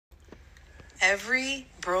Every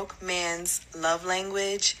broke man's love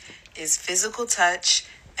language is physical touch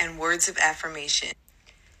and words of affirmation.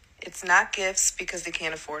 It's not gifts because they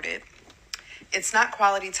can't afford it. It's not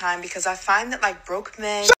quality time because I find that like broke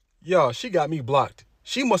men... Yo, she got me blocked.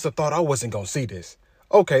 She must have thought I wasn't gonna see this.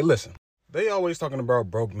 Okay, listen. They always talking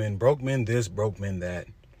about broke men this, broke men that.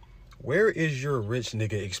 Where is your rich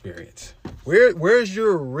nigga experience? Where's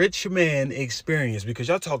your rich man experience? Because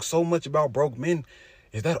y'all talk so much about broke men.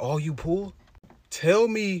 Is that all you pull? Tell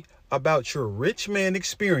me about your rich man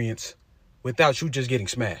experience without you just getting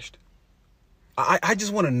smashed. I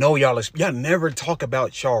just want to know y'all never talk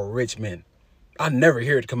about y'all rich men. I never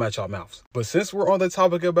hear it come out y'all mouths. But since we're on the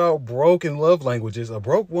topic about broken love languages, a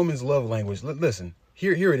broke woman's love language, listen,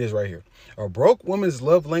 here it is right here. A broke woman's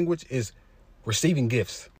love language is receiving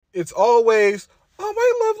gifts. It's always,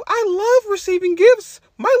 I love receiving gifts.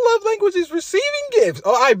 My love language is receiving gifts.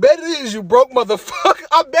 Oh, I bet it is, you broke motherfucker.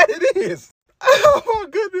 I bet it is. Oh my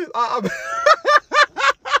goodness.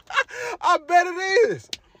 I bet it is.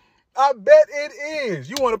 I bet it is.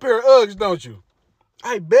 You want a pair of Uggs, don't you?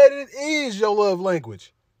 I bet it is your love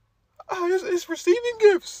language. Oh, it's receiving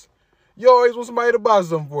gifts. You always want somebody to buy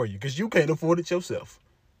something for you because you can't afford it yourself.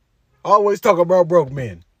 Always talk about broke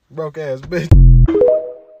men. Broke ass bitch.